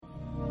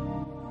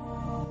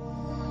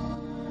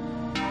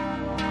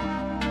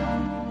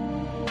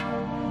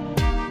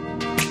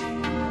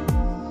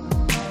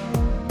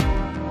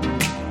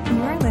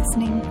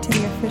listening to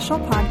the official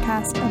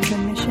podcast of the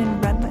Mission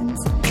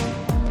Redlands.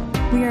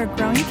 We are a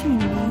growing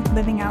community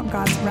living out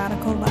God's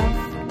radical love.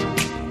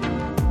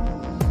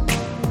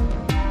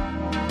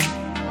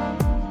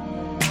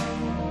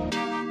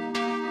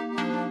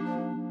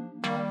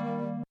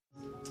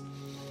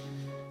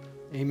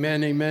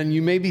 Amen, amen.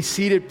 You may be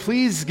seated.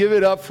 Please give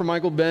it up for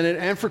Michael Bennett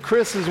and for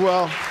Chris as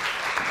well.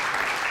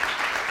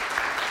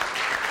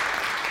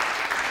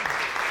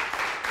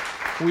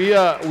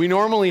 We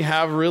normally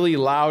have really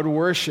loud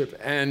worship,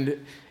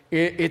 and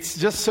it's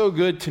just so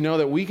good to know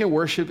that we can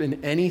worship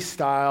in any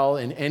style,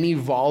 in any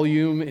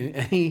volume, in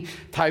any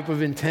type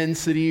of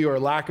intensity or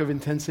lack of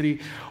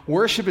intensity.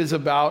 Worship is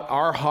about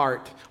our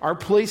heart, our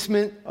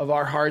placement of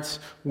our hearts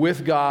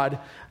with God,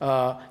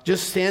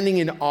 just standing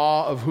in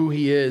awe of who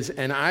He is.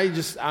 And I'm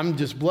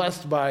just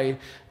blessed by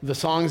the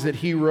songs that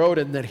He wrote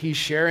and that He's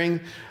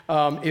sharing.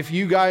 If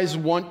you guys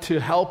want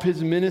to help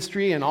His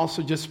ministry and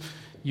also just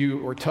you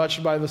were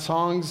touched by the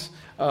songs,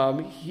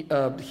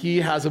 he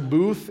has a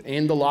booth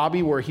in the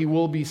lobby where he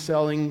will be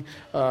selling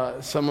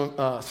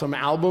some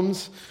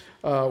albums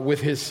with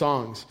his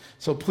songs.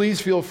 So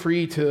please feel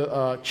free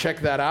to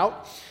check that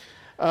out.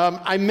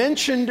 I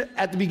mentioned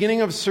at the beginning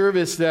of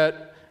service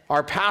that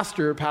our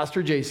pastor,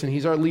 Pastor Jason,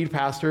 he's our lead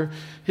pastor,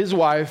 his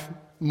wife,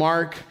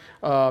 Mark,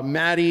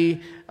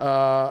 Maddie,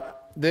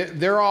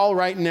 they're all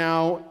right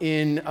now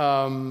in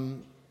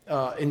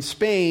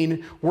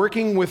Spain,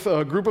 working with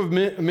a group of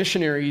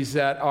missionaries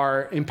that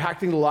are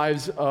impacting the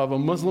lives of a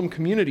Muslim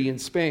community in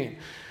Spain.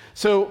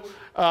 So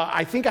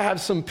I think I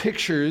have some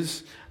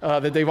pictures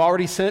that they've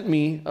already sent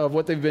me of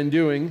what they've been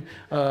doing.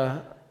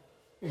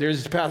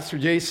 There's Pastor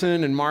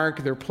Jason and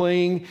Mark. They're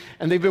playing,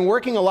 and they've been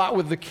working a lot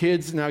with the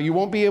kids. Now, you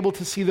won't be able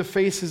to see the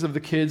faces of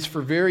the kids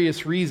for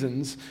various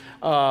reasons,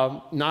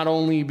 not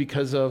only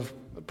because of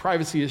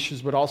privacy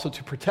issues, but also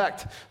to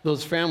protect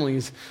those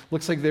families.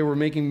 Looks like they were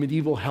making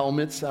medieval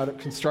helmets out of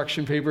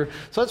construction paper.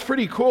 So that's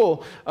pretty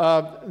cool.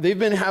 They've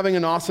been having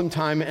an awesome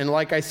time. And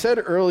like I said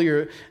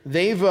earlier,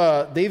 they've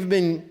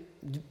been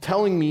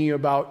telling me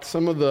about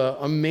some of the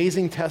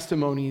amazing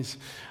testimonies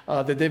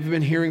that they've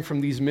been hearing from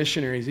these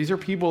missionaries. These are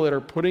people that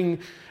are putting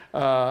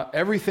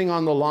everything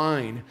on the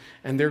line,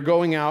 and they're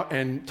going out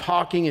and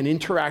talking and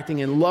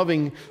interacting and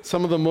loving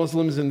some of the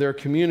Muslims in their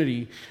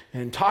community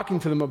and talking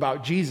to them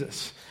about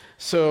Jesus.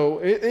 So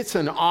it's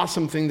an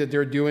awesome thing that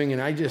they're doing,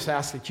 and I just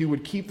ask that you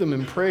would keep them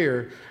in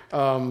prayer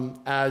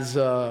as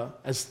not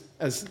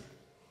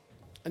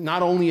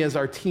only as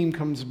our team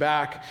comes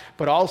back,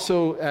 but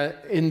also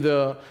in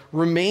the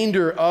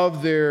remainder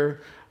of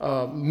their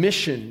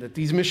mission, that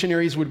these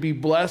missionaries would be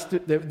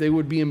blessed, that they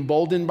would be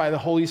emboldened by the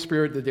Holy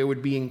Spirit, that they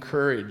would be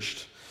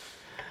encouraged.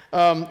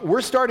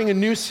 We're starting a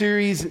new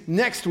series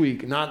next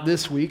week, not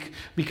this week,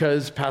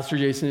 because Pastor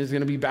Jason is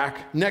going to be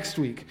back next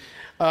week.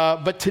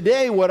 But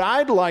today, what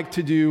I'd like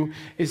to do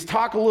is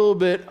talk a little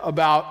bit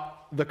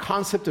about the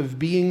concept of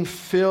being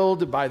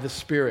filled by the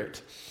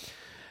Spirit.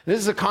 This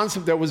is a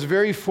concept that was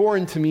very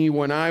foreign to me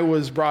when I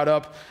was brought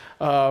up.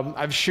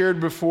 I've shared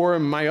before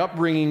in my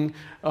upbringing,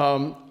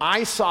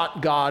 I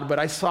sought God, but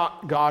I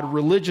sought God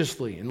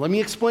religiously. And let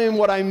me explain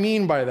what I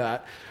mean by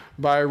that.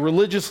 By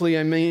religiously,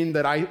 I mean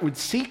that I would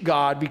seek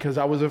God because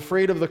I was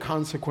afraid of the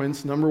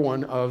consequence, number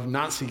one, of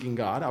not seeking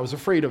God. I was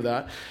afraid of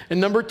that.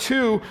 And number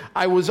two,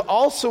 I was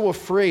also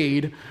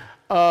afraid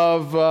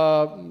of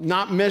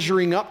not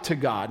measuring up to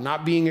God,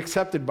 not being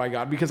accepted by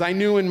God, because I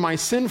knew in my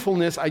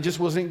sinfulness, I just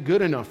wasn't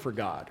good enough for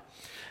God.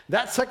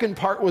 That second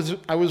part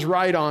I was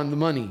right on the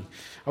money.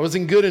 I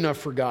wasn't good enough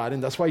for God,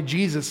 and that's why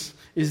Jesus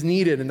is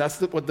needed, and that's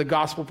what the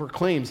gospel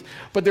proclaims.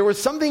 But there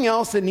was something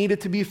else that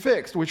needed to be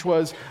fixed, which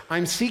was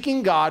I'm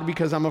seeking God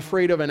because I'm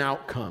afraid of an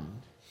outcome.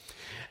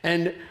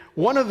 And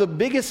one of the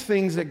biggest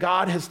things that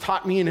God has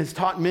taught me and has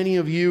taught many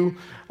of you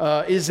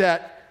is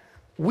that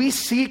we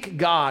seek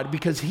God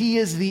because He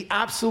is the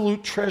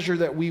absolute treasure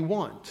that we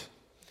want.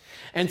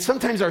 And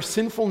sometimes our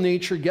sinful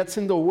nature gets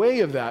in the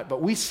way of that,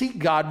 but we seek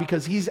God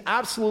because He's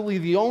absolutely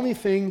the only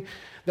thing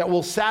that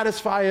will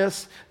satisfy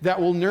us, that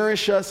will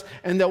nourish us,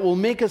 and that will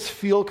make us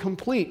feel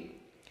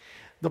complete.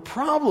 The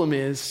problem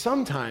is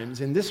sometimes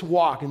in this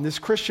walk, in this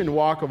Christian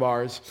walk of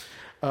ours,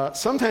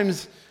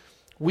 sometimes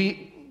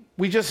we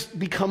just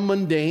become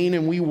mundane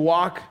and we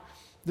walk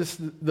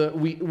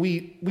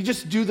we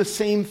just do the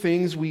same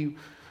things. We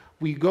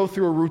go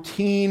through a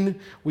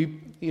routine.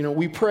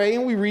 We pray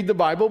and we read the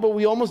Bible, but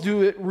we almost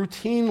do it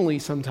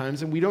routinely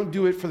sometimes, and we don't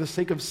do it for the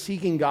sake of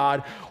seeking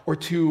God or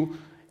to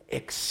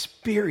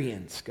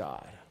experience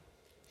God.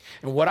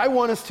 And what I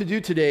want us to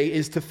do today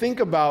is to think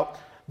about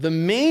the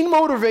main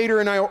motivator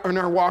in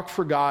our walk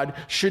for God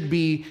should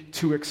be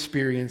to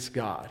experience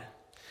God.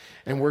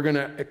 And we're going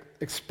to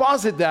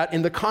exposit that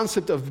in the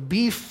concept of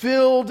be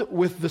filled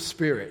with the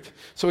Spirit.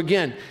 So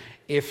again,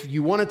 if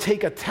you want to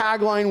take a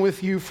tagline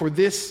with you for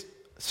this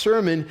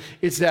sermon,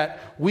 it's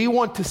that we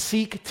want to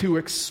seek to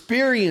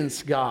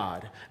experience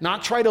God,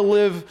 not try to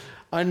live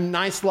a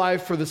nice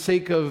life for the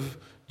sake of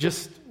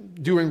just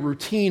doing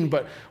routine,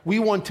 but we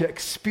want to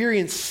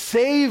experience,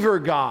 savor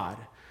God.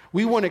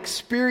 We want to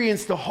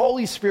experience the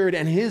Holy Spirit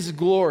and His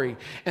glory.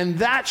 And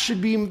that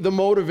should be the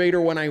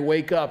motivator when I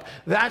wake up.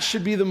 That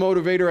should be the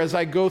motivator as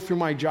I go through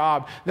my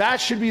job.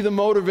 That should be the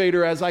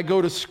motivator as I go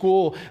to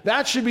school.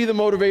 That should be the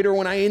motivator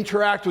when I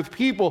interact with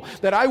people,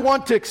 that I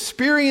want to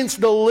experience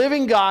the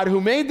living God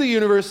who made the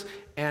universe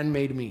and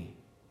made me.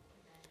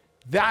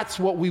 That's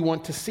what we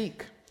want to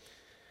seek.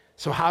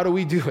 So how do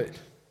we do it?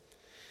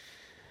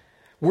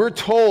 We're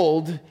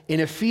told in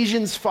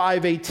Ephesians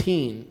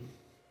 5:18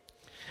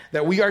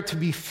 that we are to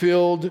be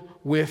filled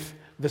with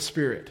the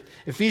Spirit.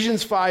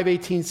 Ephesians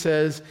 5:18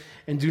 says,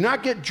 "And do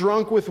not get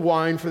drunk with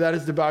wine, for that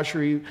is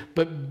debauchery,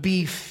 but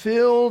be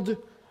filled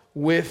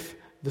with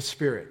the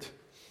Spirit."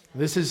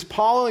 This is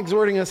Paul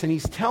exhorting us, and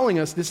he's telling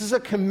us this is a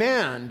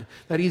command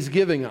that he's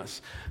giving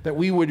us, that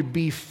we would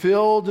be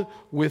filled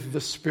with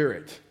the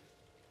Spirit.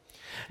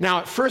 Now,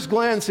 at first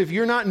glance, if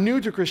you're not new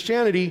to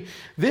Christianity,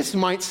 this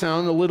might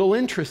sound a little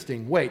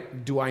interesting.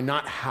 Wait, do I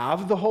not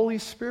have the Holy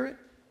Spirit?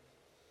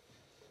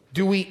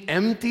 Do we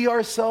empty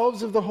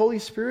ourselves of the Holy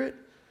Spirit?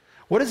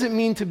 What does it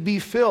mean to be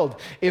filled?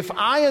 If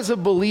I, as a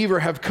believer,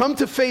 have come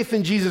to faith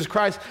in Jesus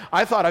Christ,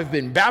 I thought I've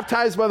been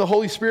baptized by the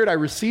Holy Spirit, I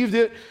received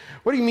it.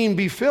 What do you mean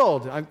be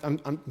filled?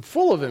 I'm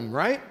full of Him,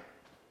 right?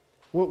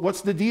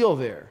 What's the deal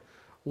there?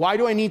 Why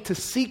do I need to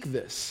seek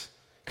this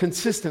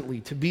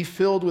consistently, to be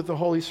filled with the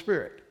Holy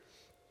Spirit?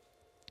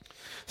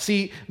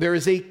 See, there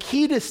is a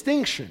key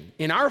distinction.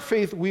 In our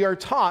faith, we are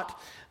taught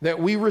that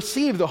we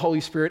receive the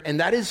Holy Spirit, and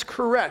that is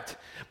correct.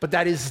 But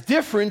that is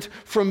different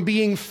from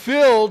being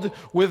filled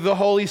with the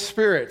Holy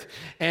Spirit.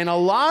 And a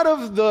lot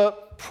of the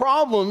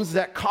problems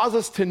that cause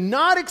us to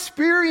not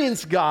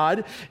experience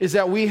God is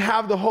that we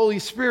have the Holy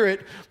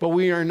Spirit, but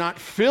we are not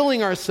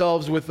filling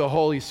ourselves with the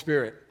Holy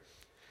Spirit.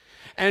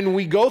 And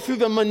we go through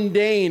the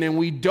mundane and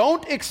we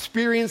don't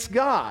experience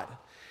God.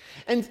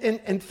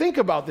 And think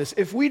about this.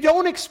 If we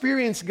don't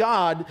experience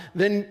God,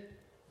 then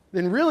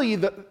really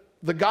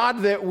the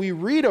God that we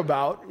read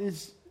about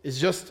is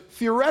just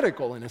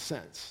theoretical in a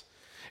sense.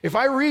 If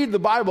I read the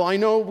Bible, I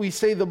know we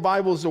say the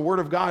Bible is the Word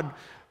of God,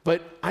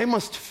 but I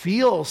must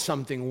feel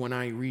something when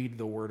I read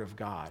the Word of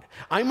God.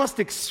 I must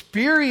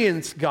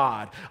experience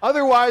God.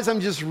 Otherwise, I'm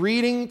just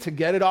reading to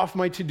get it off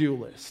my to-do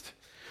list.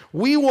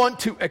 We want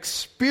to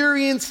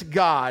experience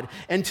God,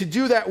 and to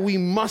do that, we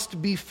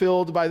must be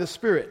filled by the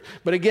Spirit.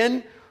 But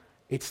again,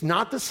 it's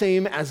not the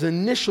same as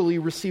initially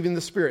receiving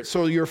the Spirit.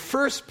 So your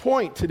first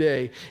point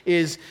today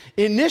is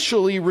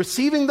initially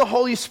receiving the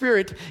Holy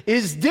Spirit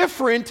is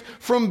different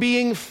from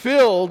being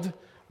filled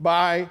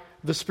by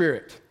the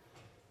Spirit.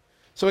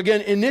 So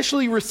again,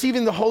 initially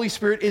receiving the Holy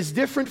Spirit is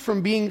different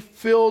from being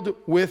filled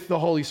with the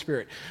Holy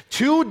Spirit.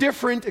 Two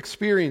different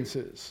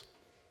experiences.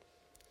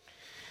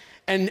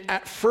 And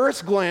at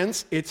first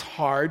glance, it's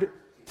hard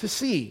to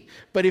see.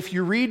 But if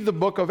you read the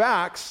book of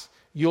Acts,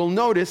 you'll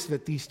notice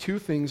that these two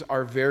things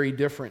are very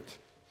different.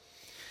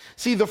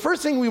 See, the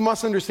first thing we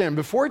must understand,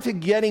 before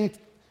getting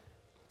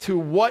to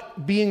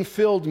what being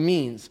filled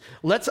means,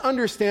 let's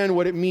understand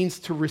what it means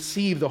to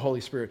receive the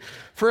Holy Spirit.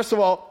 First of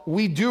all,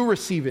 we do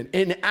receive it.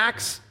 In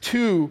Acts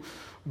 2,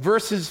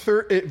 verse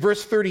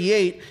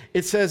 38,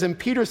 it says, "And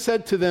Peter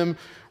said to them,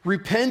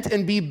 'Repent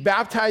and be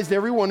baptized,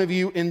 every one of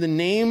you, in the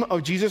name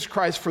of Jesus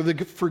Christ for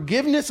the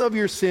forgiveness of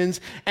your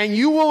sins, and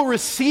you will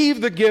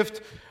receive the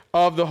gift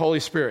of the Holy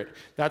Spirit.'"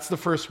 That's the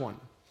first one.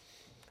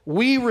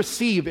 We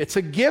receive. It's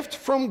a gift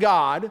from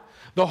God.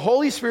 The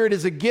Holy Spirit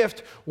is a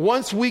gift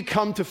once we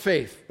come to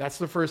faith. That's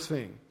the first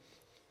thing.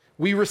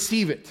 We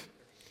receive it.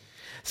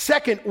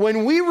 Second,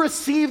 when we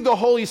receive the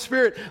Holy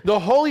Spirit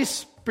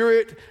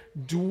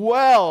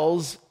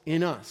dwells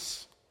in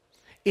us.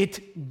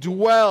 It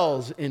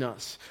dwells in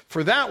us.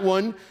 For that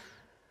one,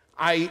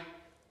 I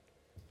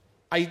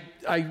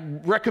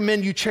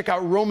recommend you check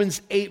out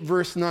Romans 8,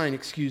 verse 9,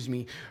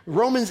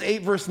 Romans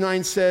 8, verse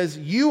 9 says,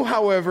 "You,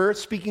 however,"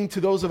 speaking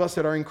to those of us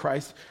that are in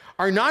Christ,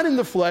 "are not in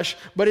the flesh,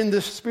 but in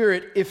the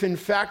Spirit, if in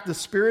fact the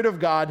Spirit of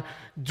God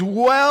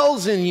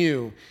dwells in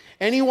you.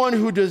 Anyone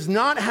who does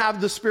not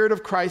have the Spirit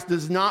of Christ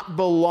does not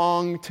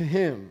belong to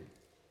Him."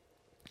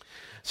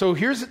 So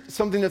here's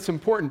something that's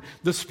important.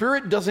 The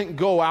Spirit doesn't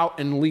go out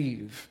and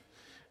leave.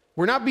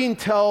 We're not being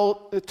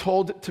told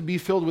to be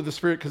filled with the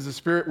Spirit because the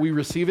Spirit, we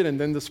receive it and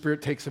then the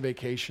Spirit takes a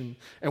vacation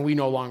and we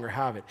no longer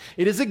have it.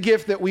 It is a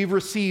gift that we've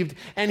received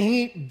and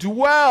He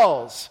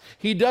dwells.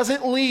 He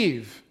doesn't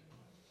leave.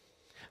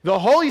 The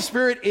Holy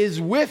Spirit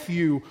is with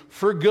you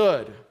for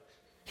good.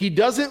 He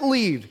doesn't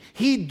leave.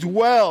 He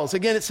dwells.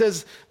 Again, it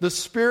says the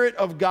Spirit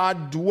of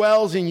God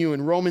dwells in you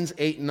in Romans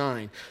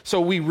 8:9.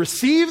 So we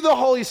receive the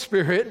Holy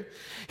Spirit.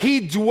 He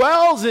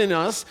dwells in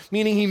us,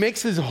 meaning He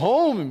makes His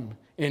home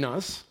in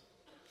us.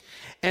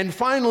 And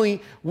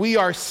finally, we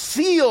are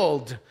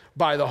sealed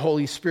by the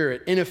Holy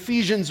Spirit. In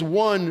Ephesians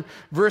 1,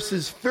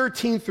 verses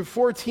 13 through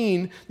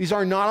 14, these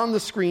are not on the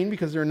screen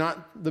because they're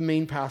not the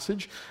main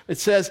passage. It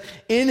says,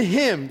 "In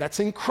Him,"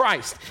 that's in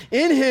Christ,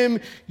 "in Him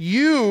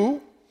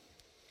you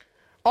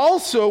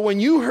also, when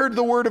you heard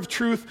the word of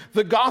truth,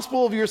 the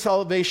gospel of your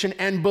salvation,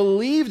 and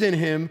believed in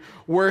Him,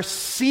 were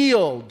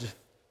sealed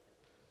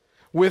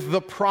with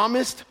the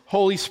promised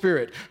Holy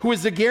Spirit, who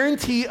is the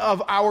guarantee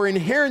of our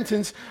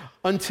inheritance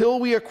until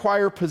we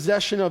acquire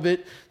possession of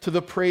it to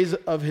the praise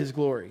of his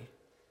glory.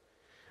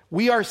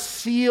 We are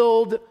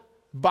sealed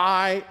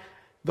by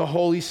the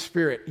Holy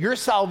Spirit. Your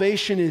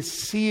salvation is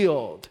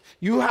sealed.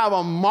 You have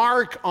a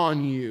mark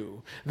on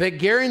you that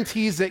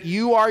guarantees that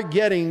you are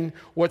getting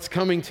what's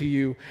coming to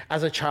you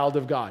as a child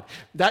of God.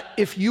 That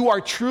if you are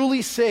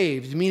truly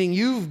saved, meaning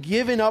you've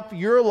given up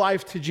your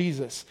life to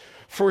Jesus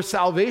for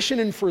salvation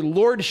and for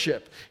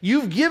lordship,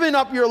 you've given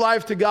up your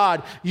life to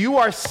God, you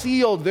are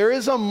sealed. There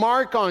is a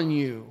mark on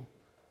you.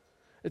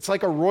 It's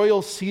like a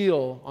royal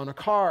seal on a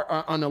car,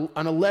 on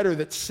a letter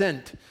that's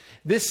sent.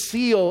 This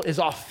seal is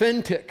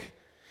authentic,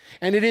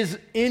 and it is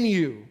in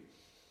you.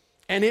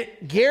 And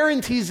it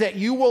guarantees that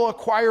you will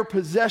acquire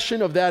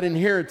possession of that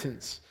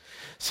inheritance.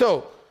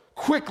 So,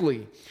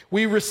 quickly,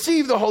 we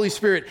receive the Holy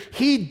Spirit.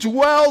 He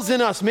dwells in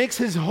us, makes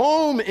his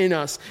home in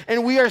us,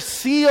 and we are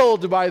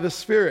sealed by the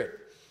Spirit.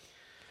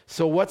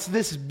 So what's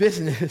this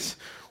business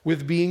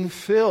with being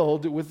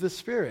filled with the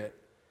Spirit?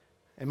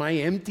 Am I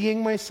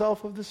emptying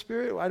myself of the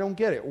Spirit? I don't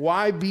get it.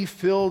 Why be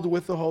filled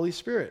with the Holy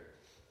Spirit?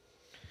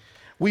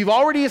 We've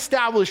already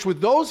established with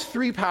those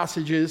three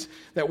passages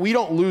that we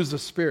don't lose the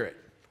Spirit.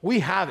 We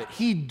have it.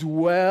 He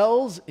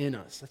dwells in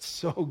us. That's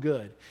so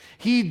good.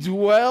 He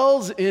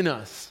dwells in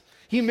us.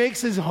 He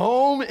makes his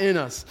home in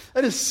us.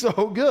 That is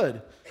so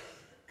good.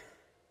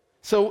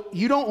 So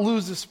you don't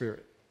lose the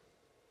Spirit.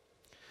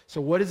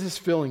 So what is this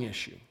filling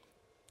issue?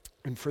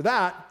 And for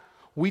that,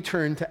 we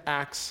turn to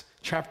Acts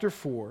chapter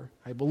 4.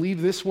 I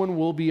believe this one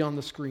will be on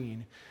the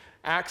screen.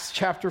 Acts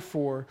chapter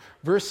 4,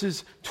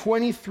 verses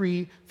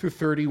 23 through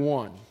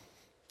 31.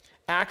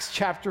 Acts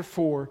chapter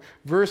 4,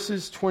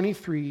 verses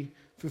 23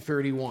 through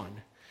 31.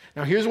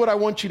 Now, here's what I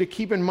want you to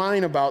keep in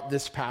mind about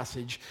this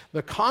passage.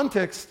 The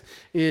context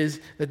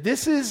is that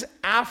this is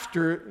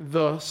after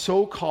the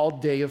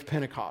so-called Day of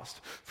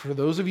Pentecost. For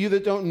those of you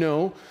that don't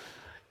know,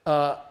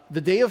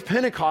 the Day of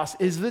Pentecost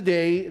is the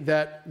day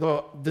that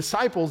the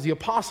disciples, the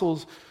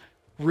apostles,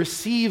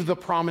 receive the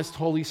promised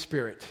Holy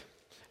Spirit.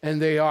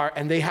 And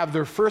they have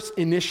their first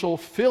initial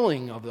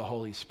filling of the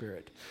Holy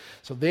Spirit.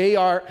 So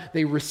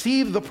they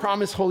receive the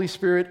promised Holy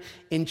Spirit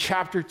in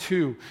chapter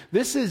 2.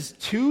 This is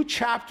 2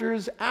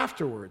 chapters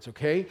afterwards,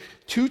 okay?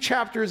 2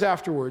 chapters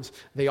afterwards.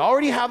 They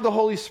already have the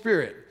Holy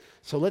Spirit.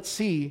 So let's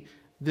see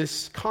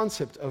this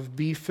concept of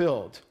be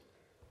filled.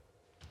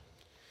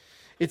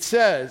 It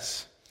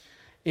says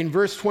in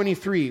verse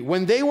 23,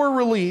 when they were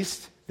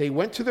released, they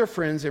went to their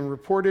friends and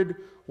reported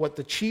what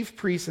the chief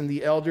priests and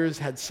the elders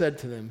had said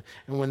to them.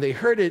 And when they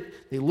heard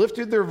it, they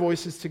lifted their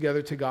voices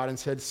together to God and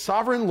said,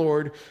 Sovereign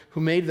Lord,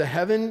 who made the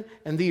heaven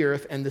and the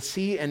earth and the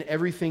sea and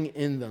everything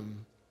in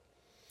them,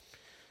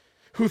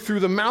 who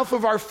through the mouth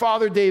of our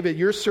father David,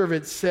 your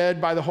servant,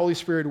 said by the Holy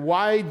Spirit,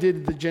 why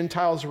did the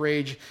Gentiles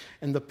rage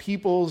and the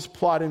peoples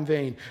plot in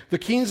vain? The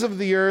kings of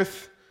the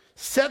earth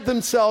set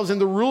themselves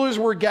and the rulers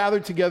were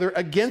gathered together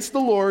against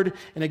the Lord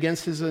and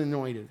against his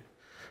anointed.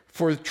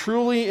 For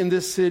truly in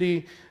this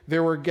city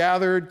there were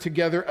gathered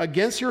together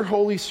against your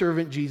holy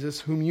servant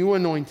Jesus, whom you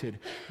anointed,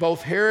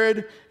 both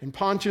Herod and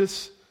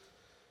Pontius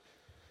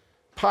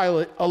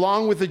Pilate,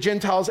 along with the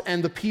Gentiles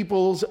and the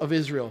peoples of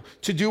Israel,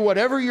 to do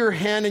whatever your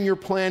hand and your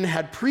plan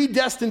had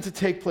predestined to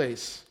take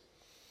place.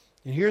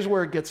 And here's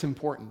where it gets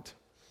important.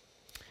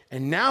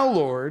 And now,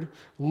 Lord,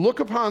 look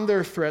upon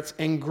their threats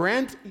and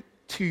grant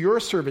to your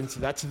servants,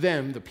 that's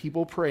them, the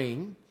people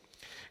praying,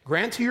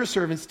 grant to your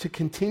servants to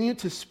continue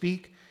to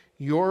speak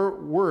your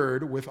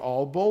word with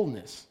all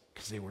boldness,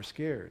 because they were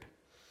scared.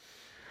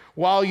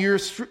 While you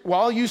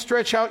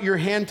stretch out your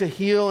hand to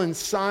heal, and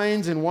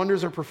signs and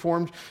wonders are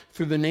performed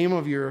through the name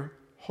of your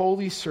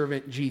holy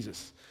servant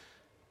Jesus.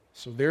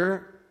 So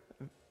there,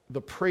 the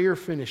prayer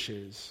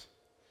finishes,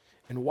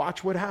 and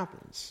watch what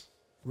happens.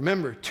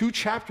 Remember, 2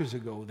 chapters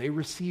ago, they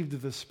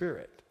received the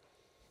Spirit.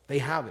 They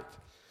have it.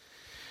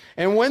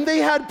 And when they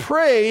had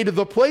prayed,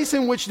 the place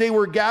in which they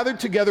were gathered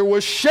together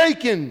was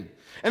shaken.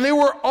 And they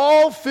were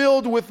all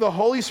filled with the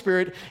Holy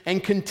Spirit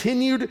and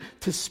continued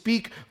to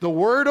speak the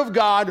word of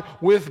God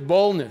with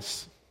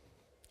boldness.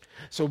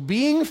 So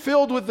being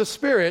filled with the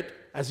Spirit,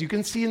 as you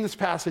can see in this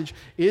passage,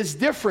 is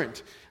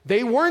different.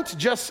 They weren't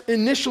just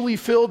initially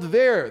filled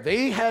there.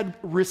 They had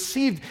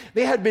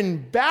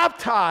been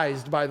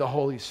baptized by the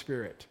Holy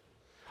Spirit.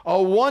 A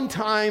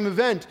one-time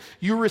event.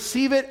 You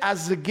receive it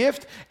as a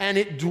gift and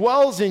it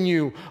dwells in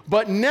you.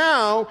 But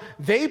now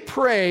they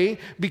pray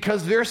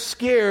because they're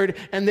scared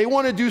and they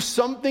want to do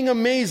something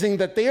amazing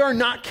that they are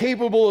not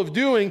capable of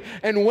doing.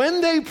 And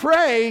when they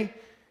pray,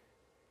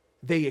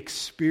 they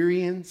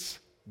experience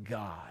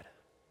God.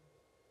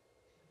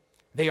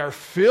 They are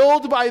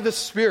filled by the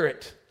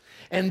Spirit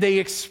and they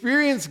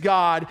experience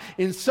God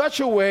in such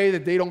a way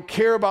that they don't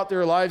care about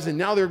their lives, and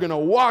now they're going to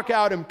walk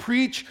out and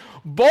preach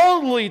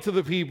boldly to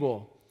the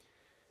people.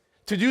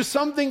 To do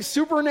something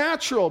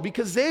supernatural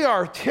because they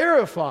are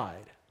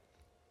terrified.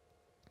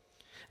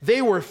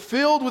 They were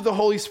filled with the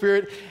Holy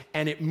Spirit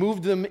and it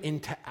moved them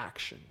into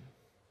action.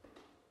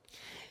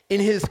 In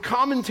his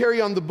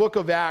commentary on the book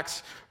of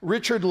Acts,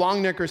 Richard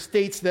Longnecker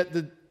states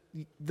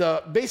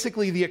that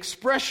basically the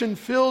expression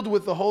filled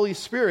with the Holy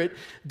Spirit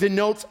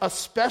denotes a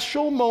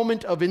special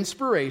moment of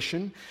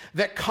inspiration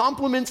that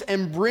complements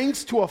and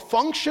brings to a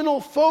functional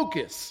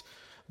focus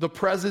the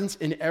presence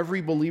in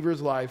every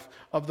believer's life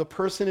of the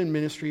person and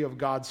ministry of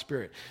God's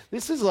Spirit.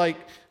 This is like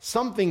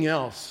something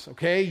else,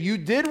 okay? You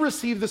did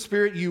receive the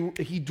Spirit.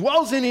 He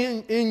dwells in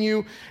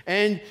you,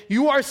 and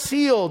you are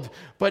sealed.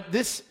 But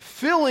this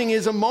filling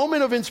is a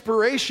moment of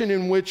inspiration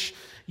in which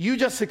you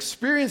just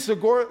experience the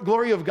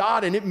glory of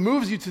God, and it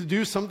moves you to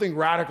do something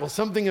radical,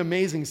 something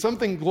amazing,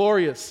 something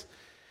glorious.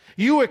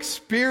 You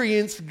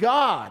experience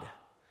God.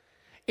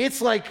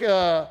 It's like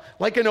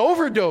an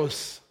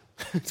overdose.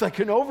 It's like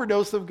an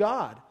overdose of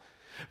God.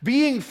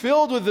 Being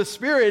filled with the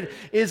Spirit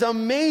is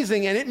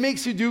amazing, and it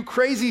makes you do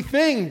crazy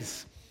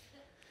things.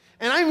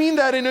 And I mean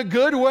that in a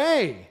good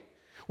way.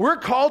 We're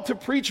called to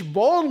preach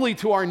boldly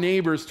to our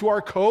neighbors, to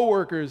our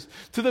coworkers,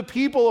 to the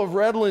people of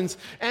Redlands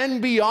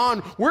and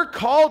beyond. We're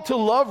called to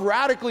love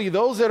radically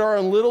those that are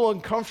a little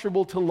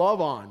uncomfortable to love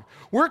on.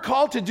 We're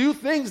called to do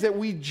things that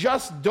we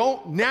just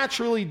don't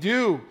naturally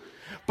do.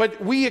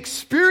 But we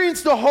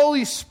experience the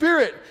Holy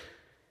Spirit.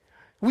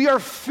 We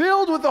are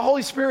filled with the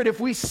Holy Spirit if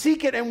we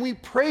seek it and we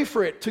pray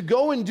for it to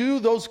go and do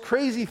those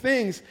crazy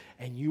things,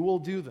 and you will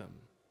do them.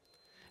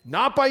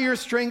 Not by your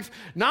strength,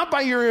 not by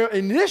your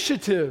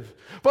initiative,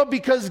 but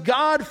because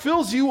God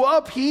fills you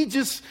up. He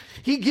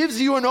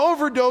gives you an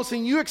overdose,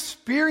 and you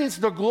experience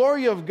the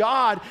glory of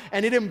God,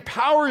 and it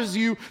empowers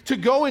you to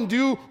go and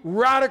do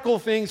radical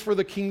things for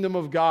the kingdom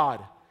of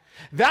God.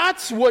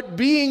 That's what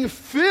being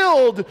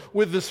filled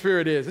with the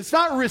Spirit is. It's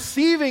not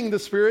receiving the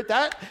Spirit.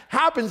 That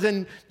happens,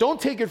 and don't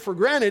take it for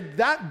granted.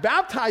 That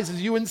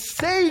baptizes you and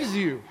saves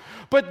you.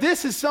 But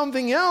this is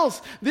something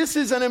else. This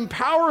is an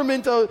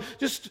empowerment,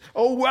 just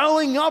a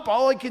welling up.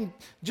 All I can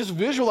just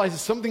visualize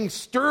is something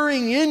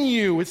stirring in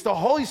you. It's the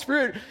Holy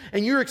Spirit,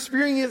 and you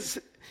experience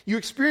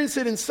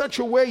it in such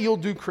a way you'll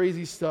do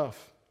crazy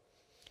stuff.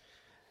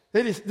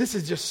 This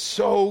is just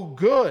so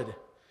good.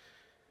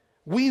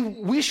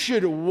 We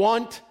should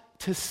want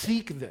to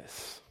seek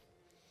this.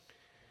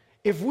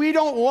 If we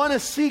don't want to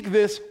seek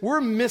this, we're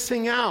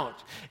missing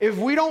out. If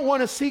we don't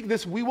want to seek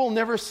this, we will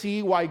never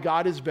see why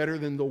God is better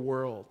than the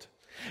world.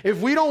 If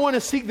we don't want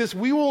to seek this,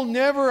 we will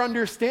never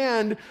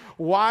understand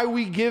why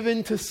we give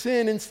in to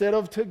sin instead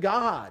of to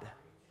God.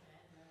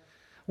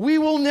 We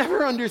will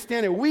never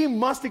understand it. We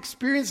must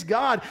experience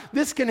God.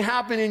 This can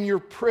happen in your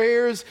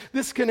prayers.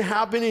 This can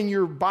happen in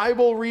your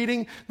Bible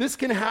reading. This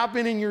can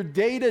happen in your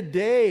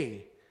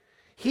day-to-day.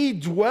 He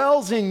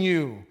dwells in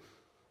you.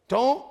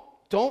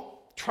 Don't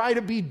try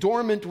to be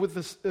dormant with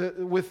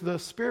the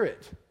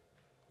Spirit.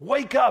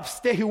 Wake up,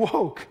 stay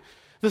woke.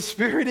 The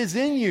Spirit is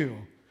in you.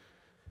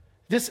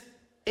 Just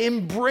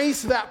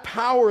embrace that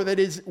power that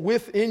is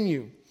within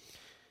you.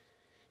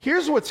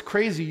 Here's what's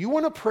crazy. You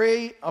want to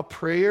pray a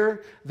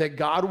prayer that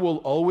God will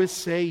always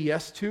say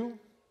yes to?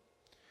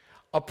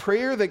 A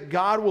prayer that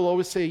God will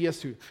always say yes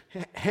to.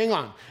 Hang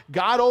on.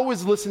 God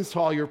always listens to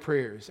all your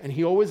prayers, and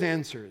He always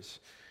answers.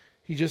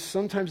 He just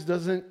sometimes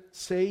doesn't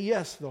say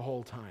yes the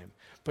whole time.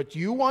 But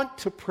you want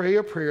to pray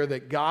a prayer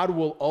that God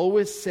will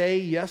always say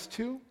yes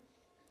to?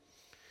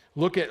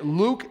 Look at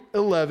Luke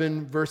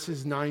 11,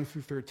 verses 9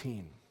 through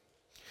 13.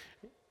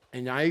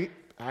 And I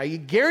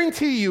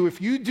guarantee you, if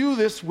you do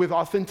this with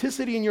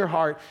authenticity in your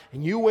heart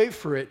and you wait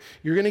for it,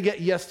 you're going to get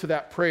yes to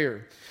that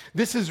prayer.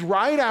 This is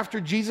right after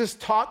Jesus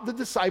taught the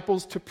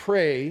disciples to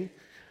pray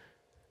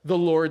the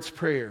Lord's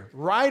Prayer.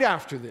 Right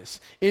after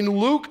this. In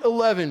Luke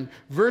 11,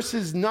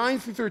 verses 9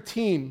 through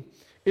 13,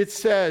 it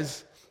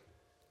says,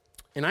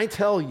 "And I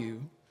tell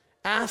you,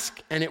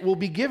 ask and it will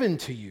be given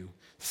to you.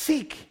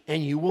 Seek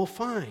and you will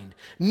find.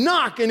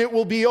 Knock and it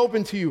will be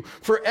open to you.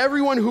 For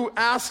everyone who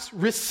asks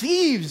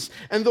receives,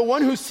 and the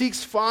one who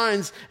seeks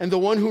finds, and the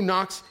one who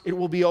knocks it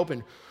will be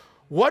open.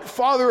 What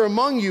father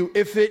among you,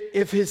 if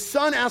his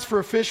son asks for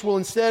a fish, will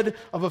instead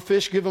of a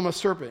fish give him a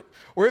serpent?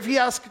 Or if he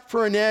asks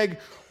for an egg,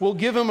 will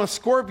give him a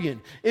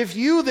scorpion? If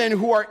you then,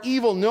 who are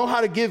evil, know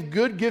how to give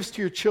good gifts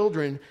to your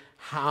children,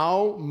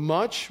 how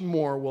much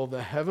more will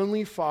the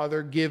Heavenly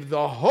Father give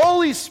the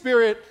Holy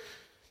Spirit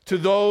to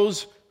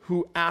those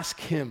who ask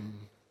Him?"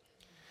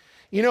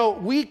 You know,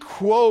 we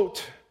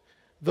quote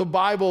the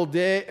Bible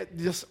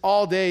just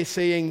all day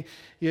saying,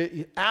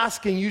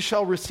 "Ask and you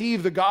shall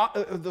receive.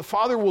 The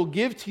Father will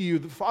give to you.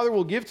 The Father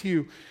will give to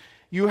you."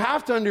 You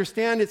have to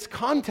understand its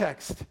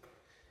context.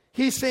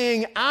 He's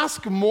saying,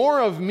 ask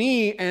more of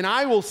me and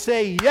I will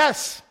say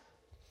yes.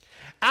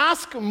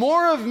 Ask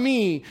more of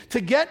me to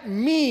get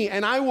me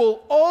and I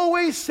will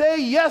always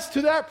say yes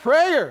to that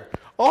prayer.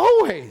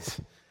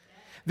 Always.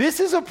 This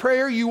is a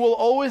prayer you will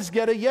always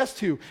get a yes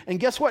to. And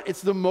guess what?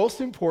 It's the most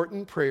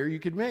important prayer you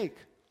could make.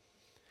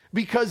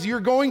 Because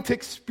you're going to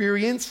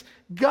experience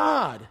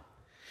God.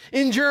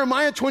 In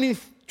Jeremiah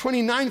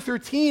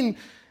 29:13,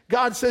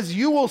 God says,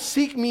 "You will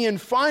seek me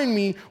and find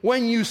me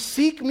when you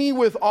seek me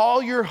with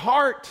all your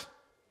heart."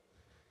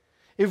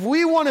 If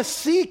we want to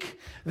seek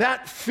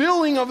that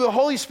filling of the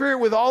Holy Spirit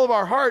with all of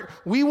our heart,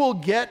 we will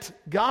get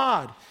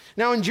God.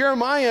 Now in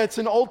Jeremiah, it's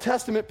an Old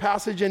Testament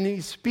passage and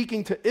he's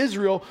speaking to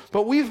Israel,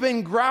 but we've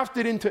been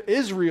grafted into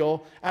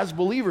Israel as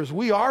believers.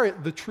 We are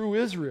the true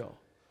Israel.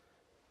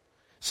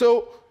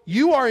 So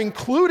you are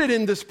included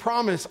in this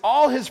promise.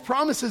 All his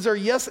promises are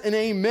yes and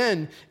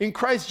amen in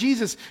Christ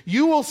Jesus.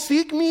 You will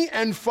seek me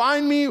and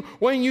find me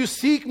when you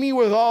seek me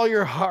with all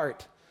your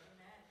heart.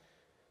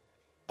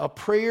 A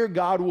prayer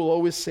God will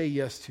always say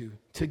yes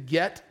to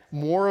get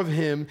more of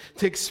him,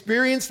 to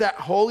experience that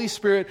Holy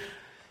Spirit.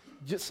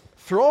 Just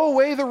throw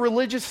away the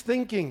religious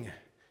thinking.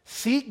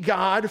 Seek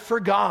God,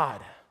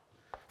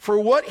 for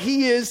what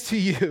he is to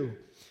you.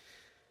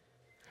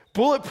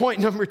 Bullet point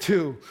number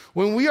 2.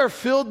 When we are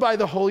filled by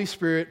the Holy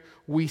Spirit,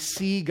 we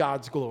see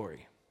God's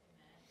glory.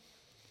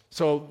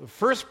 So the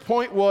first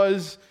point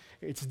was,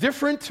 it's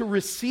different to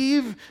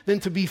receive than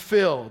to be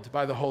filled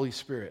by the Holy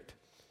Spirit.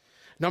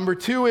 Number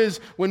 2 is,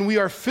 when we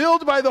are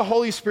filled by the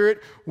Holy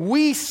Spirit,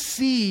 we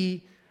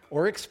see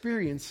or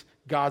experience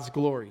God's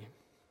glory.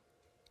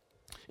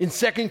 In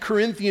 2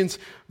 Corinthians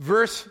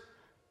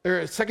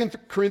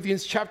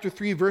chapter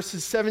 3,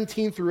 verses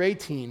 17 through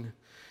 18,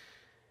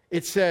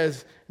 it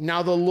says,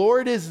 "Now the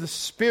Lord is the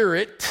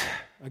Spirit,"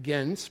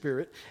 again,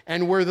 Spirit,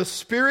 "and where the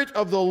Spirit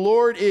of the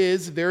Lord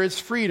is, there is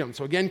freedom."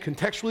 So again,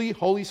 contextually,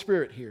 Holy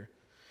Spirit here.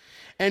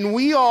 "And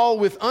we all,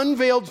 with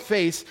unveiled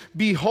face,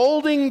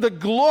 beholding the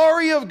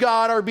glory of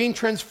God, are being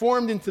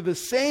transformed into the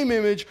same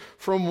image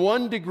from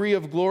one degree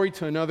of glory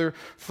to another.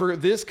 For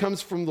this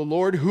comes from the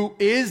Lord, who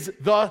is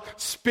the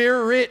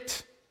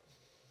Spirit."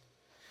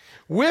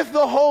 With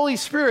the Holy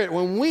Spirit,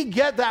 when we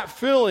get that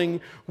filling,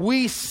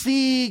 we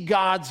see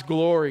God's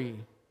glory.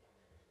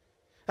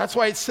 That's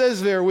why it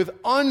says there, with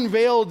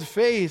unveiled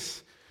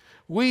face,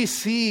 we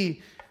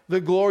see the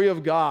glory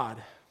of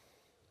God.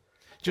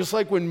 Just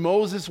like when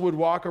Moses would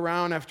walk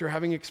around after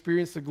having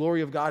experienced the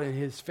glory of God and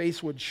his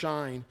face would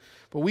shine.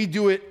 But we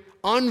do it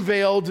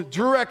unveiled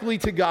directly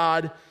to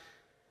God.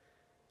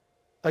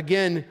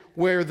 Again,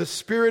 where the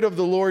Spirit of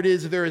the Lord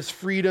is, there is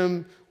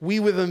freedom. We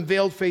with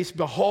unveiled face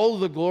behold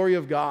the glory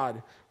of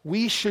God.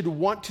 We should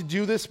want to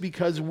do this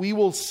because we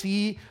will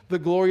see the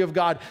glory of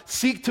God.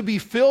 Seek to be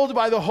filled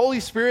by the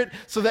Holy Spirit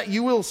so that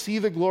you will see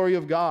the glory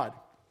of God.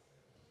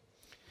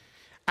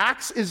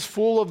 Acts is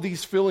full of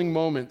these filling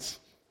moments.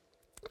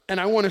 And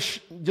I want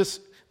to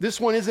this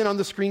one isn't on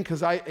the screen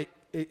because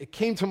it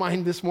came to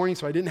mind this morning,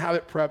 so I didn't have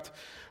it prepped.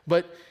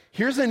 But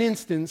here's an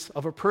instance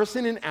of a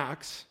person in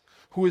Acts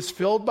who is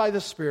filled by the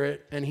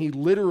Spirit, and he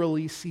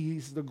literally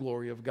sees the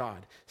glory of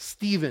God.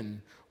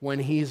 Stephen, when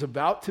he is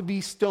about to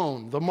be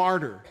stoned, the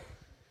martyr.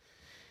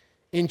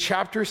 In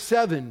chapter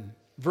 7,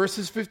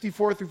 verses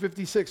 54 through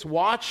 56,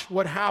 watch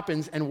what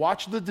happens and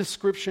watch the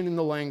description in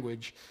the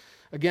language.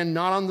 Again,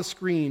 not on the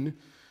screen.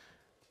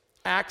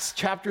 Acts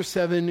chapter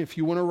 7, if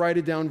you want to write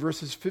it down,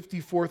 verses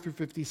 54 through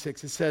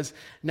 56, it says,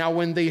 "Now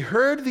when they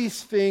heard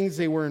these things,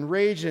 they were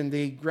enraged and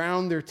they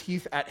ground their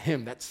teeth at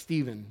him." That's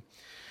Stephen.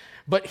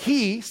 "But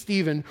he,"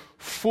 Stephen,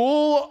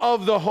 "full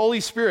of the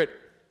Holy Spirit."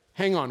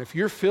 Hang on, if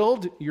you're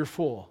filled, you're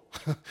full.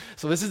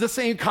 So this is the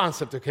same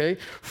concept, okay?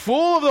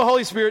 "Full of the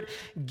Holy Spirit,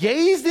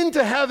 gazed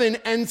into heaven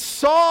and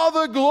saw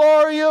the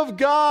glory of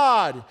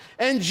God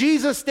and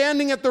Jesus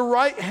standing at the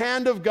right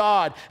hand of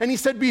God. And he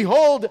said,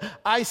 'Behold,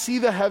 I see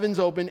the heavens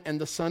open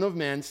and the Son of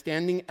Man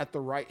standing at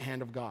the right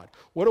hand of God.'"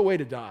 What a way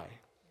to die.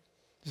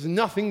 There's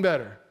nothing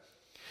better.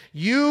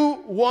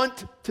 You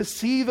want to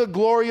see the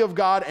glory of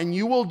God, and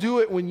you will do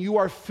it when you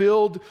are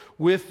filled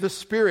with the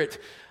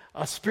Spirit.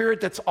 A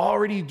Spirit that's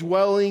already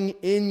dwelling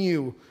in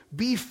you.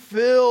 Be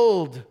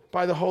filled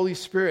by the Holy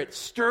Spirit.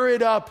 Stir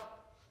it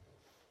up.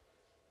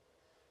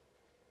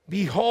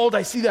 "Behold,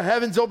 I see the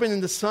heavens open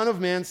and the Son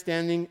of Man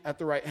standing at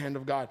the right hand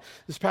of God."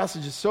 This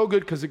passage is so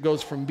good because it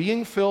goes from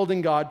being filled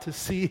in God to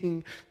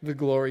seeing the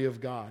glory of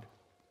God.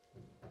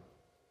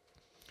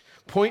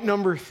 Point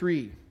number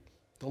 3,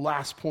 the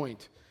last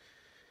point.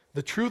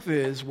 The truth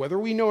is, whether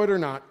we know it or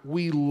not,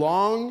 we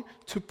long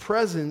to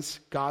presence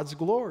God's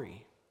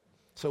glory.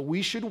 So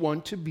we should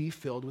want to be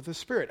filled with the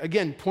Spirit.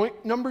 Again,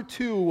 point number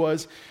 2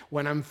 was,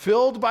 when I'm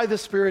filled by the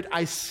Spirit,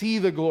 I see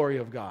the glory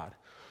of God.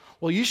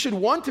 Well, you should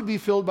want to be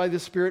filled by the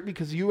Spirit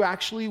because you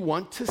actually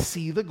want to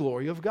see the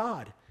glory of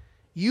God.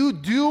 You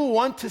do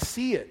want to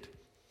see it.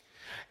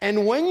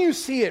 And when you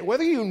see it,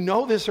 whether you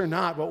know this or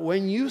not, but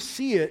when you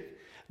see it,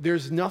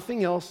 there's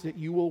nothing else that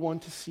you will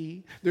want to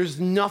see. There's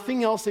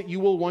nothing else that you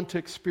will want to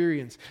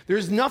experience.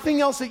 There's nothing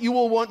else that you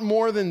will want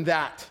more than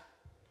that.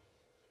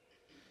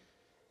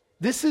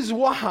 This is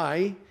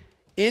why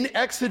in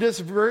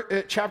Exodus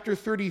chapter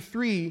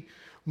 33,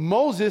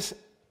 Moses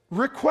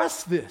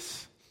requests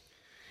this.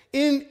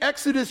 In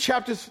Exodus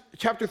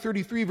chapter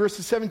 33,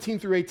 verses 17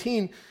 through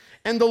 18,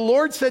 "And the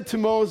Lord said to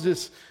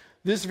Moses,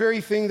 'This very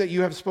thing that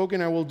you have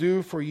spoken I will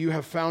do, for you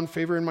have found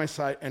favor in my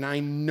sight, and I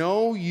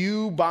know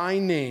you by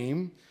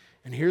name.'"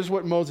 And here's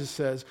what Moses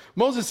says.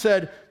 Moses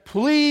said,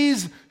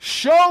 "Please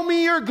show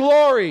me your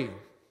glory."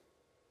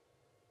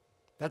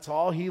 That's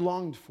all he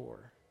longed for.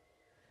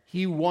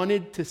 He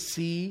wanted to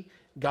see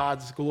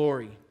God's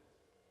glory.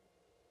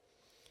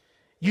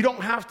 You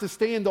don't have to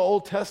stay in the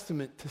Old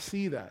Testament to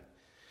see that.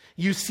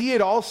 You see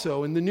it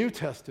also in the New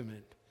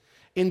Testament,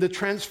 in the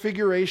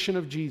transfiguration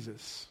of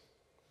Jesus.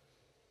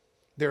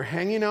 They're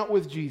hanging out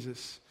with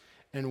Jesus,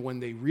 and when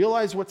they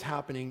realize what's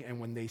happening and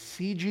when they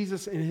see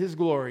Jesus in his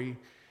glory,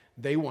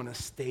 they want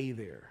to stay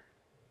there.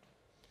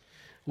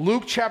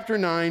 Luke chapter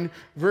 9,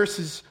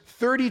 verses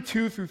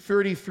 32 through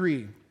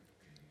 33.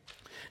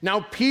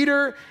 Now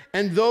Peter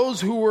and those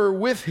who were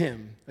with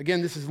him,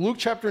 again, this is Luke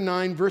chapter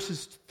 9,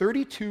 verses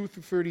 32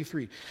 through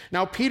 33.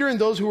 Now Peter and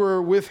those who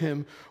were with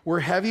him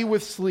were heavy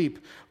with sleep,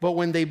 but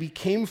when they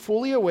became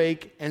fully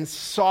awake and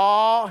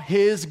saw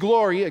his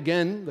glory,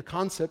 again, the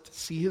concept,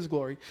 see his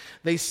glory,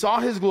 they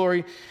saw his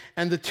glory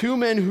and the two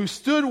men who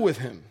stood with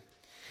him.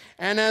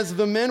 And as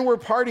the men were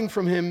parting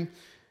from him,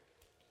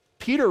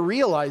 Peter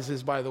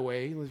realizes, by the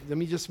way, let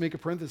me just make a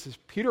parenthesis,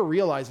 Peter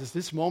realizes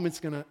this moment's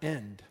going to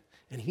end.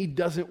 And he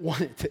doesn't want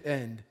it to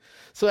end.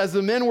 So as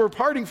the men were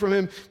parting from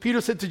him,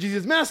 Peter said to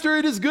Jesus, Master,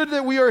 it is good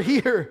that we are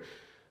here.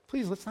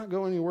 Please, let's not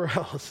go anywhere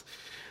else.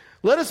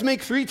 Let us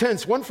make 3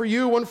 tents, one for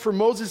you, one for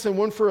Moses, and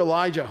one for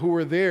Elijah, who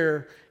were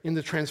there in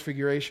the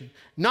transfiguration.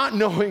 Not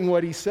knowing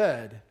what he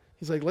said.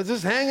 He's like, let's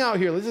just hang out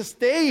here. Let's just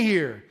stay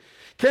here.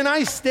 Can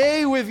I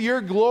stay with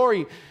your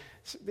glory?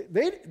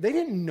 They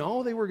didn't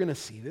know they were going to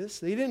see this.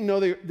 They didn't know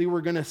they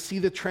were going to see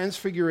the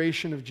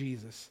transfiguration of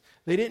Jesus.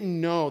 They didn't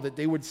know that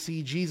they would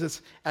see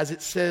Jesus, as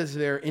it says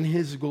there, in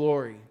his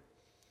glory.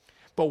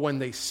 But when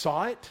they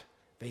saw it,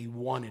 they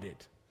wanted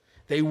it.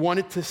 They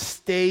wanted to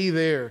stay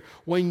there.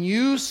 When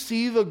you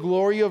see the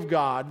glory of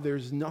God,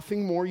 there's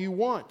nothing more you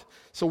want.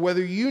 So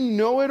whether you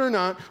know it or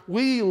not,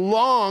 we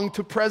long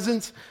to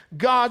presence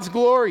God's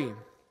glory.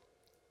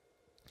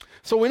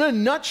 So in a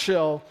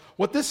nutshell,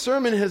 what this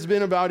sermon has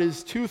been about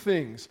is 2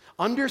 things.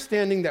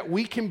 Understanding that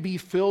we can be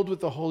filled with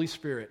the Holy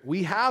Spirit.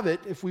 We have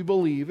it if we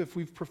believe, if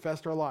we've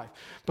professed our life.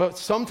 But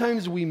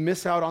sometimes we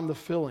miss out on the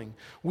filling.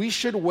 We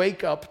should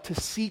wake up to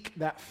seek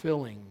that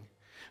filling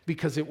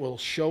because it will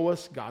show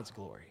us God's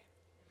glory.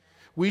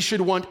 We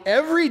should want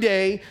every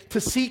day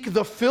to seek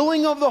the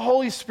filling of the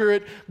Holy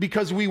Spirit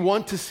because we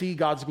want to see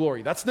God's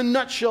glory. That's the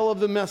nutshell of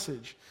the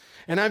message.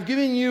 And I've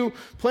given you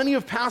plenty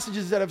of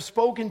passages that have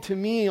spoken to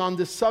me on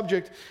this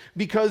subject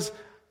because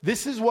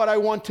this is what I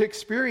want to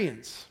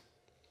experience.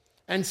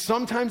 And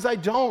sometimes I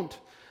don't.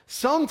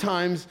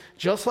 Sometimes,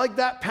 just like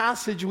that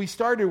passage we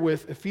started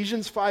with,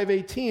 Ephesians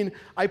 5:18,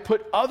 I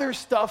put other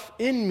stuff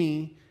in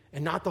me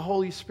and not the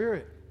Holy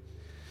Spirit.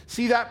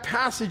 See, that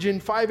passage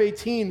in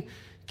 5:18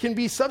 can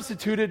be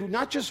substituted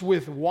not just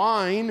with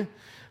wine,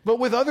 but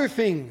with other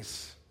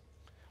things.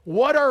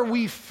 What are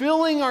we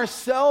filling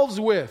ourselves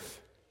with?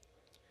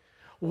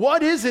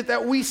 What is it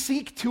that we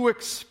seek to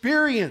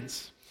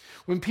experience?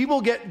 When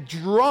people get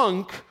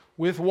drunk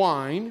with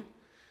wine,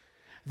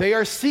 they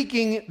are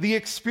seeking the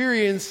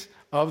experience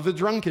of the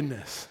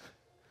drunkenness.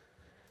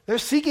 They're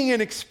seeking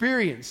an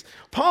experience.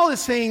 Paul is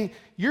saying,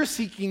 you're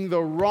seeking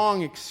the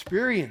wrong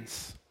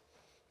experience.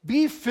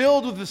 Be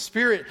filled with the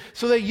Spirit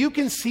so that you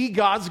can see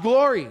God's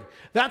glory.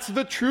 That's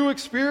the true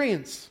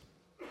experience.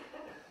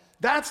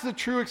 That's the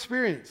true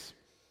experience.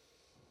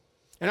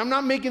 And I'm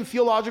not making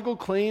theological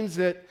claims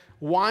that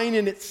wine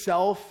in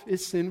itself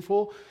is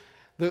sinful.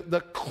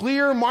 The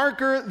clear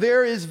marker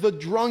there is the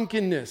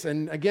drunkenness.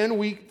 And again,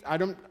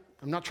 I'm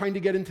not trying to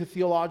get into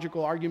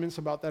theological arguments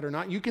about that or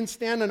not. You can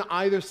stand on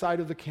either side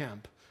of the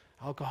camp.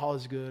 Alcohol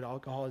is good,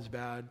 alcohol is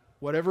bad,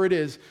 whatever it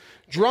is.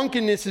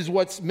 Drunkenness is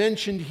what's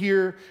mentioned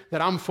here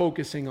that I'm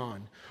focusing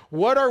on.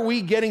 What are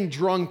we getting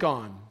drunk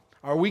on?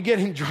 Are we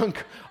getting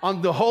drunk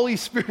on the Holy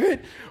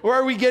Spirit or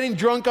are we getting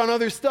drunk on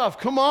other stuff?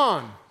 Come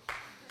on.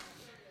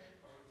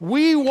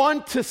 We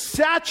want to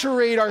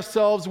saturate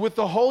ourselves with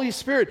the Holy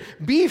Spirit.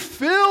 Be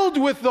filled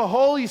with the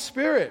Holy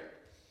Spirit.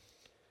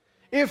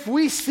 If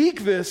we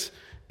seek this,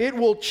 it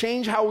will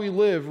change how we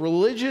live.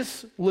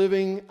 Religious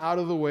living out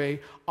of the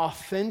way,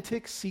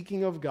 authentic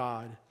seeking of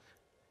God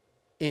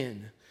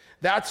in.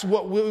 That's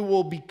what we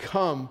will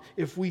become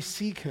if we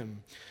seek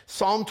him.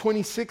 Psalm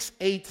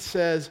 26:8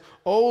 says,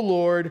 O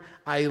Lord,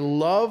 I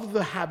love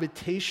the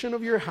habitation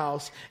of your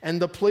house and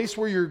the place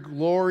where your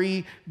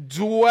glory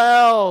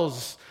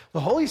dwells. The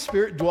Holy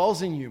Spirit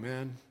dwells in you,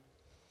 man.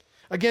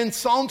 Again,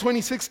 Psalm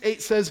 26:8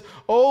 says,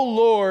 O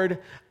Lord,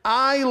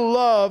 I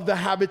love the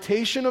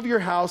habitation of your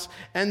house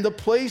and the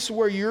place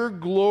where your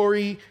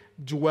glory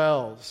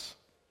dwells.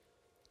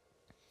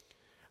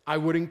 I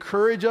would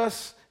encourage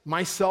us,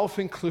 myself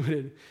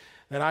included,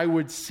 that I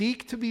would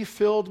seek to be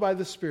filled by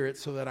the Spirit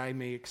so that I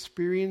may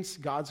experience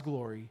God's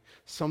glory,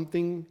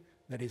 something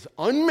that is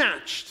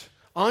unmatched,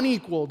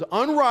 unequaled,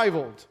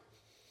 unrivaled,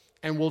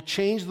 and will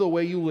change the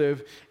way you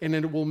live, and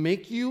it will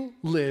make you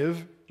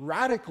live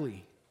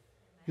radically.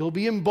 You'll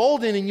be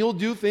emboldened and you'll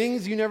do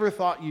things you never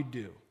thought you'd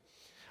do.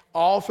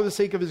 All for the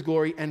sake of his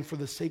glory and for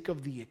the sake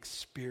of the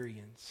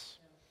experience.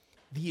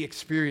 The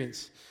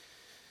experience.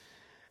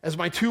 As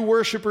my 2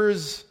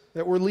 worshipers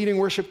that were leading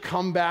worship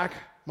come back,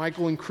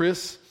 Michael and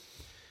Chris,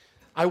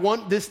 I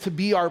want this to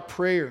be our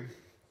prayer.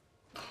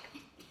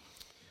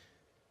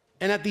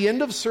 And at the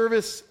end of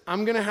service,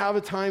 I'm going to have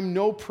a time,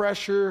 no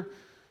pressure.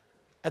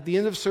 At the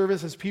end of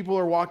service, as people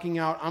are walking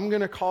out, I'm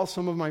going to call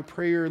some of my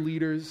prayer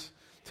leaders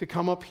to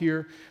come up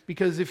here,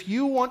 because if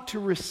you want to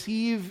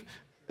receive,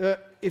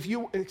 if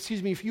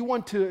you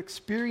want to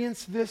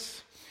experience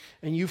this,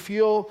 and you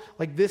feel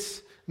like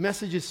this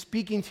message is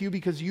speaking to you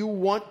because you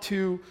want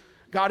to,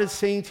 God is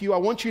saying to you, I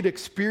want you to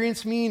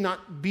experience me,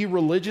 not be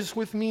religious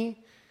with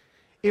me.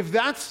 If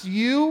that's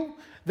you,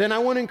 then I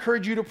want to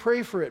encourage you to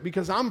pray for it,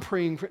 because I'm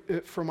praying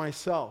for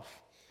myself.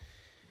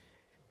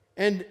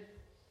 And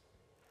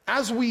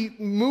as we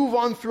move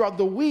on throughout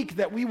the week,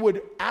 that we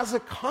would, as a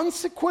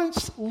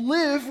consequence,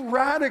 live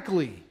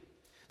radically.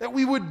 That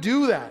we would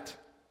do that.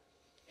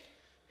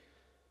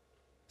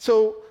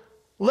 So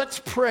let's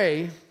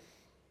pray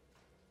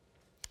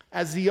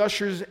as the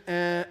ushers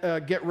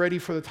get ready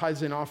for the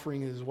tithes and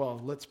offering as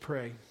well. Let's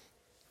pray.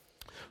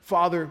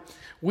 Father,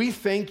 we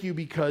thank you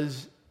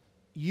because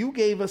you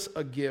gave us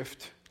a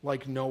gift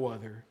like no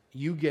other.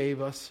 You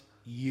gave us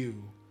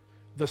you.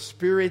 The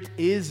Spirit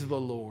is the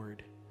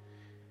Lord.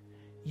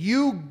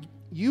 You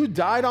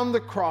died on the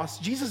cross.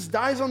 Jesus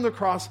dies on the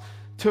cross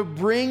to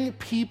bring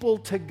people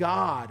to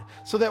God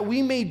so that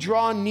we may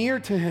draw near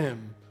to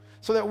him,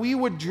 so that we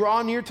would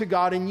draw near to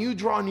God and you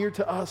draw near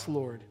to us,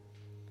 Lord.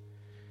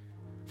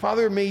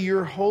 Father, may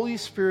your Holy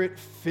Spirit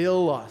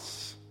fill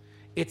us.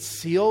 It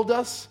sealed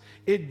us.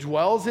 It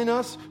dwells in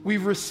us.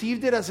 We've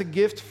received it as a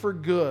gift for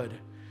good,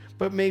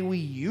 but may we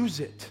use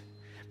it.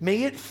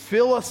 May it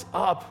fill us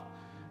up.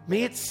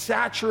 May it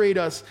saturate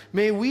us.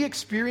 May we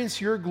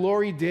experience your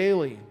glory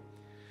daily,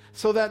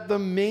 so that the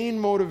main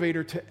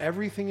motivator to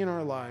everything in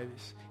our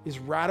lives is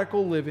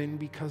radical living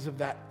because of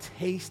that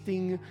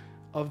tasting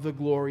of the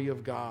glory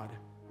of God.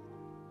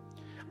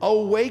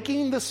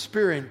 Awakening the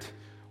Spirit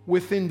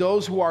within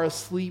those who are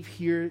asleep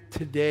here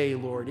today,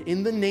 Lord.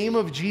 In the name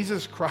of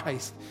Jesus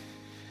Christ,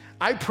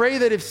 I pray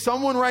that if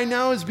someone right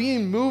now is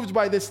being moved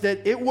by this,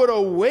 that it would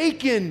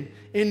awaken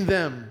in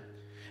them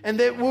and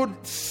that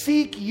would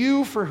seek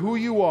you for who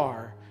you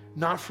are,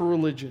 not for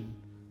religion.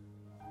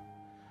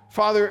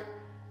 Father,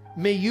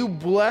 may you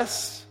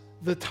bless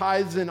the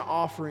tithes and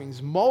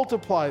offerings,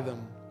 multiply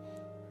them,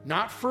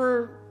 not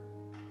for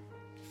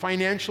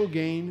financial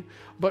gain,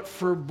 but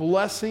for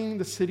blessing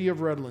the city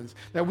of Redlands,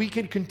 that we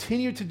can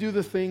continue to do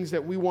the things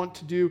that we want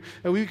to do,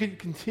 that we can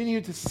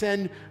continue to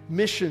send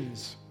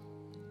missions.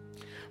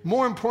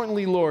 More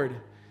importantly, Lord,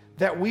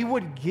 that we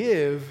would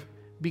give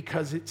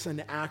because it's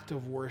an act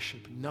of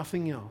worship,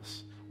 nothing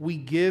else. We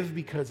give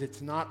because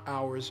it's not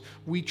ours.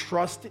 We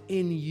trust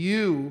in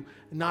you,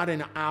 not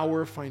in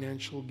our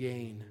financial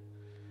gain.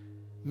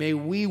 May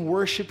we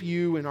worship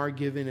you in our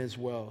giving as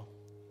well.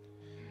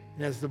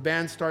 And as the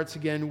band starts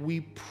again,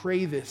 we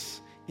pray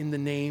this in the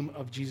name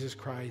of Jesus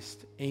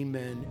Christ.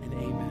 Amen and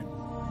amen.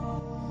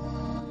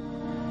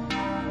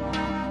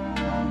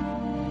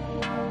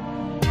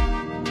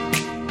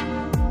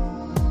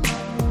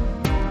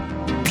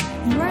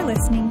 You are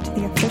listening to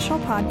the official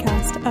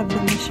podcast of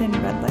The Mission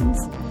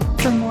Redlands.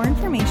 For more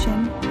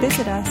information,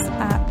 visit us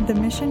at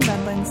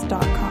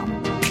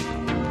themissionredlands.com.